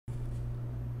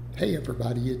Hey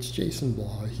everybody, it's Jason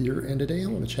Blaha here, and today I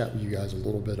want to chat with you guys a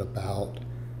little bit about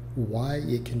why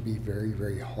it can be very,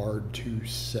 very hard to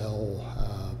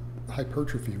sell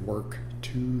hypertrophy work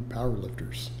to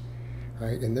powerlifters,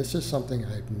 right? And this is something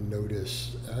I've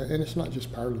noticed, and it's not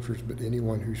just powerlifters, but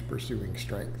anyone who's pursuing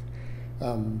strength.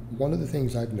 One of the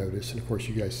things I've noticed, and of course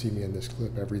you guys see me in this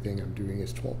clip, everything I'm doing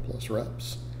is 12 plus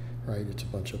reps, right? It's a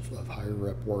bunch of higher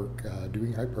rep work,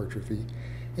 doing hypertrophy.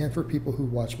 And for people who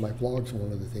watch my vlogs,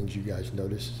 one of the things you guys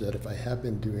notice is that if I have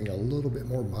been doing a little bit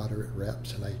more moderate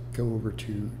reps and I go over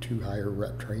to higher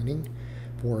rep training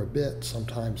for a bit,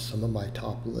 sometimes some of my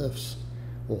top lifts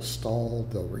will stall,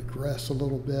 they'll regress a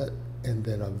little bit, and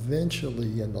then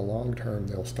eventually in the long term,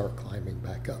 they'll start climbing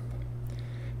back up.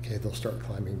 Okay, they'll start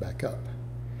climbing back up.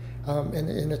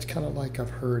 And it's kind of like I've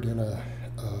heard in a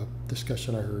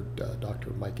discussion, I heard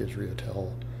Dr. Mike Israel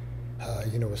tell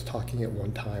was talking at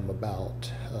one time about,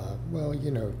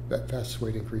 that fastest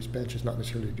way to increase bench is not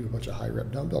necessarily to do a bunch of high rep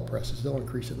dumbbell presses. They'll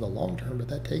increase it in the long term, but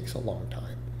that takes a long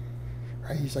time,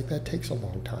 right? He's like, that takes a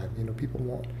long time. People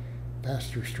want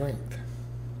faster strength.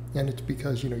 And it's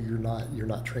because, you're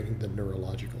not training the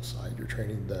neurological side. You're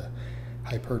training the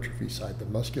hypertrophy side, the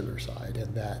muscular side,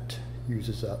 and that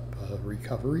uses up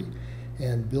recovery.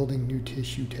 And building new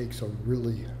tissue takes a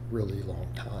really, really long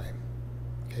time.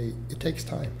 Okay, it takes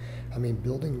time. I mean,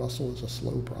 building muscle is a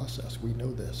slow process. We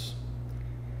know this.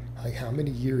 Like, how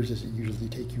many years does it usually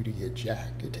take you to get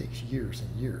jacked? It takes years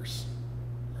and years,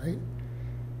 right?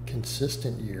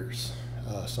 Consistent years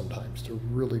sometimes to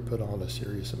really put on a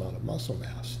serious amount of muscle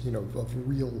mass, of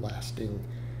real lasting,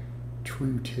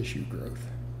 true tissue growth.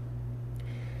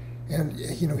 And,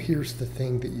 here's the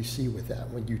thing that you see with that.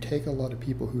 When you take a lot of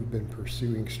people who've been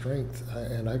pursuing strength,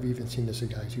 and I've even seen this in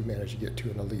guys who manage to get to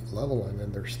an elite level and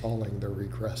then they're stalling, they're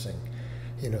regressing,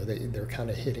 they're kind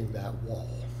of hitting that wall.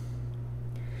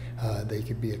 They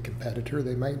could be a competitor,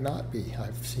 they might not be.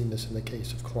 I've seen this in the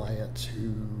case of clients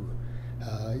who,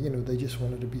 they just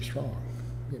wanted to be strong.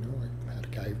 I had a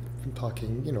guy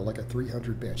talking, like a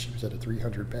 300 bench. He was at a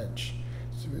 300 bench.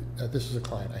 This is a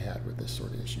client I had with this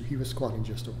sort of issue. He was squatting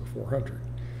just over 400.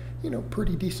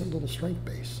 Pretty decent little strength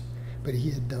base. But he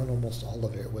had done almost all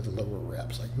of it with lower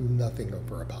reps, like nothing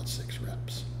over about 6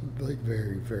 reps. Like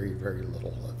very, very, very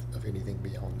little of anything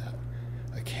beyond that.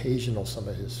 Occasional some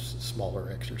of his smaller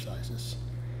exercises.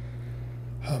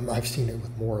 I've seen it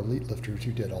with more elite lifters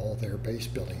who did all their base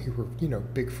building, who were,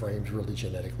 big frames, really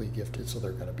genetically gifted, so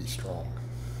they're going to be strong,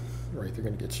 right? They're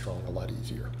going to get strong a lot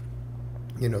easier.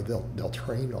 They'll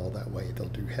train all that way. They'll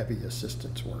do heavy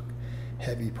assistance work,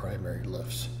 heavy primary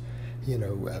lifts,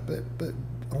 but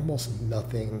almost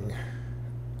nothing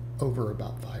over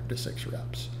about 5 to 6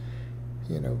 reps.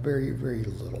 Very, very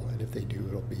little. And if they do,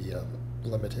 it'll be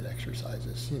limited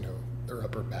exercises, their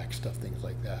upper back stuff, things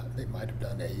like that. They might have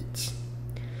done 8s.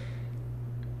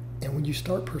 And when you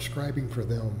start prescribing for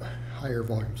them higher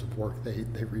volumes of work, they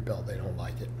rebel. They don't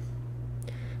like it.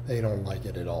 They don't like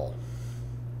it at all.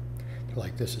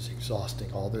 Like, this is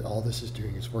exhausting. All this is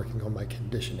doing is working on my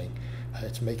conditioning.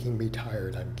 It's making me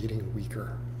tired. I'm getting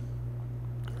weaker.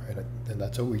 Right? And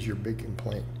that's always your big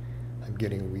complaint. I'm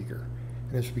getting weaker.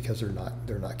 And it's because they're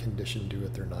not conditioned to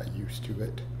it. They're not used to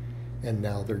it. And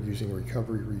now they're using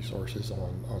recovery resources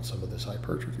on some of this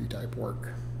hypertrophy type work.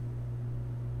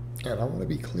 And I want to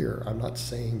be clear. I'm not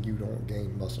saying you don't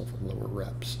gain muscle from lower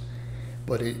reps.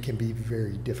 But it can be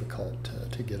very difficult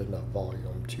to get enough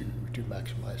volume to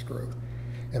maximize growth.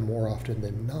 And more often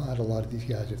than not, a lot of these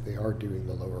guys, if they are doing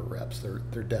the lower reps,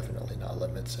 they're definitely not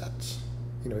limit sets,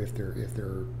 if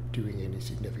they're doing any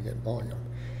significant volume.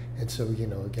 And so,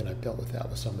 again, I've dealt with that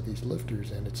with some of these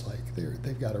lifters, and it's like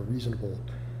they've got a reasonable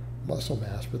muscle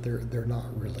mass, but they're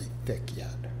not really thick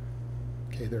yet.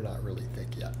 Okay, they're not really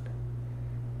thick yet.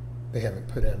 They haven't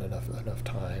put in enough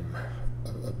time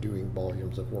of doing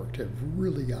volumes of work to have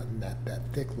really gotten that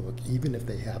thick look, even if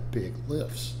they have big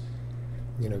lifts,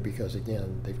 because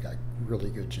again, they've got really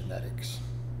good genetics,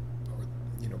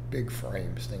 or, big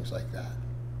frames, things like that.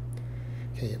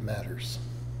 Okay, it matters.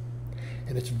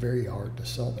 And it's very hard to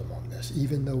sell them on this,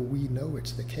 even though we know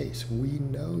it's the case. We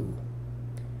know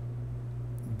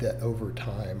that over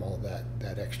time, all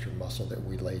that extra muscle that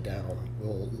we lay down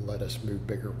will let us move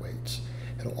bigger weights.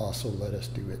 It'll also let us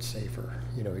do it safer.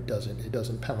 It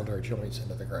doesn't pound our joints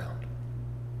into the ground.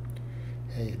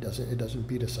 Hey, it doesn't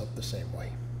beat us up the same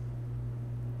way.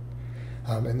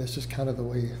 And this is kind of the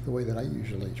way that I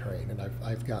usually train, and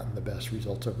I've gotten the best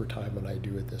results over time when I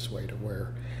do it this way, to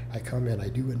where I come in, I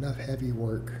do enough heavy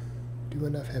work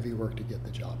to get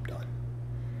the job done.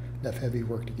 Enough heavy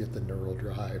work to get the neural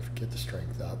drive, get the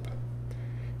strength up,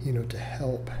 to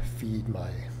help feed my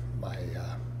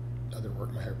other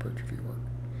work, my hypertrophy work.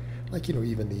 Like,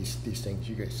 even these things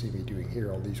you guys see me doing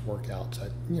here on these workouts,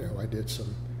 I did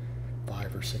some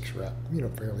 5 or 6 rep,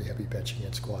 fairly heavy benching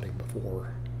and squatting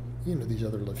before, these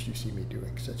other lifts you see me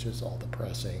doing, such as all the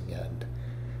pressing and,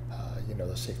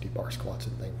 the safety bar squats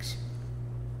and things,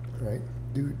 right?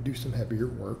 Do some heavier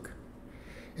work.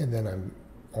 And then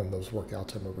on those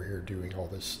workouts, I'm over here doing all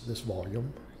this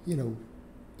volume,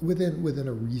 within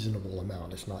a reasonable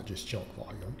amount. It's not just junk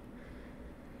volume,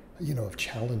 of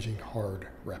challenging hard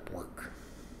rep work.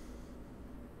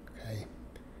 Okay.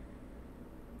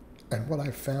 And what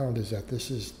I've found is that this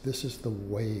is the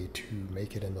way to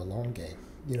make it in the long game.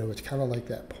 It's kind of like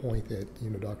that point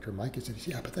that, Dr. Mike has said,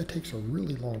 yeah, but that takes a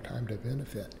really long time to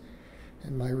benefit.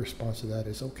 And my response to that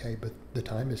is, okay, but the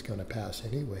time is going to pass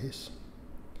anyways.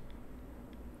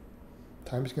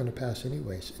 Time is going to pass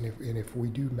anyways. And if we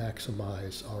do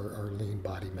maximize our lean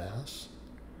body mass,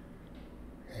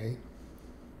 okay,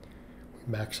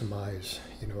 we maximize,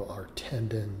 our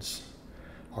tendons,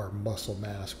 our muscle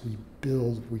mass, we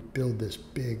build this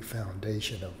big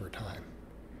foundation over time.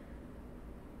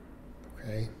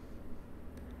 Okay?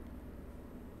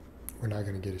 We're not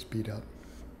going to get as beat up.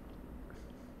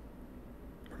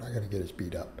 We're not going to get as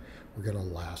beat up. We're going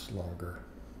to last longer.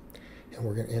 And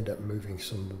we're going to end up moving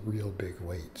some real big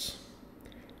weights.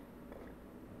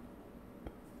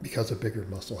 Because a bigger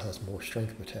muscle has more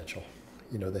strength potential.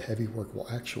 The heavy work will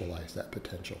actualize that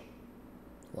potential.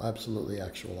 Will absolutely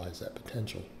actualize that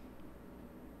potential.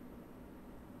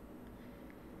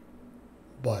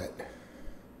 But,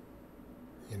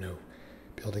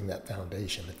 building that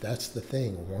foundation, if that's the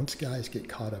thing, once guys get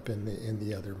caught up in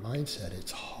the other mindset,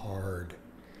 it's hard.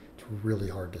 It's really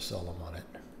hard to sell them on it.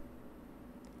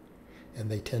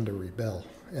 And they tend to rebel.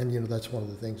 And, that's one of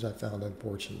the things I found,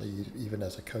 unfortunately, even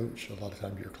as a coach, a lot of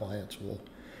times your clients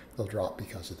they'll drop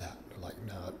because of that. They're like,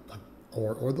 no,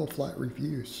 or they'll flat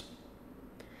refuse.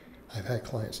 I've had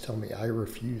clients tell me, I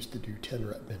refuse to do 10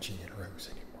 rep benching in rows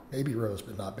anymore. Maybe rows,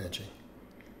 but not benching.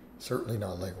 Certainly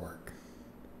not leg work.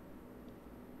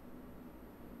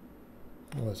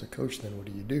 Well, as a coach, then what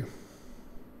do you do?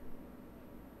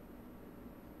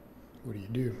 What do you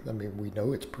do? I mean, we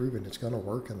know it's proven it's going to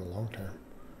work in the long term.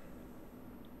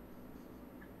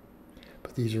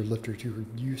 But these are lifters who are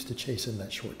used to chasing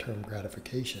that short-term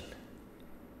gratification.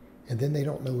 And then they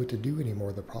don't know what to do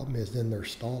anymore. The problem is then they're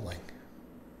stalling.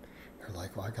 They're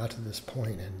like, well, I got to this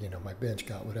point and, my bench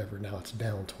got whatever. Now it's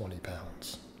down 20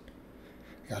 pounds.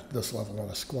 I got to this level on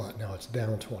a squat. Now it's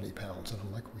down 20 pounds. And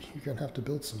I'm like, well, you're going to have to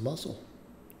build some muscle.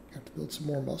 You have to build some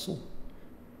more muscle.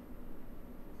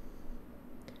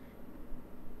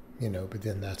 But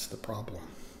then that's the problem.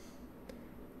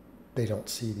 They don't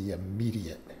see the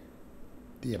immediate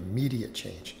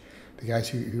change. The guys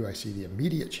who I see the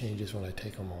immediate changes when I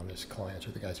take them on as clients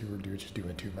are the guys who are just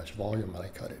doing too much volume and I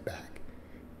cut it back.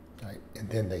 Right? And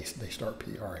then they start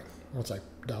PRing once I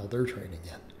dial their training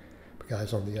in. But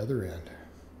guys on the other end,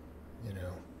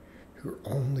 who are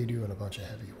only doing a bunch of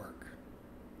heavy work,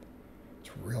 it's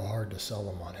real hard to sell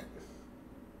them on it.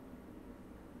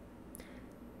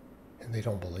 And they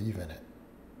don't believe in it,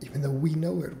 even though we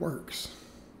know it works.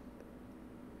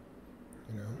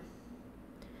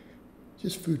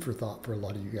 Just food for thought for a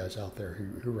lot of you guys out there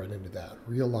who run into that.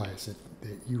 Realize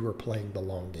that you are playing the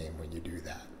long game when you do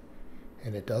that.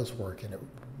 And it does work, and it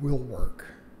will work.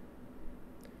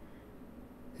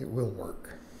 It will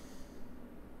work.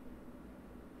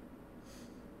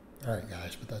 All right,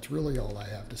 guys, but that's really all I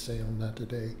have to say on that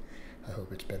today. I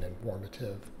hope it's been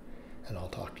informative, and I'll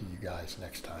talk to you guys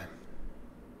next time.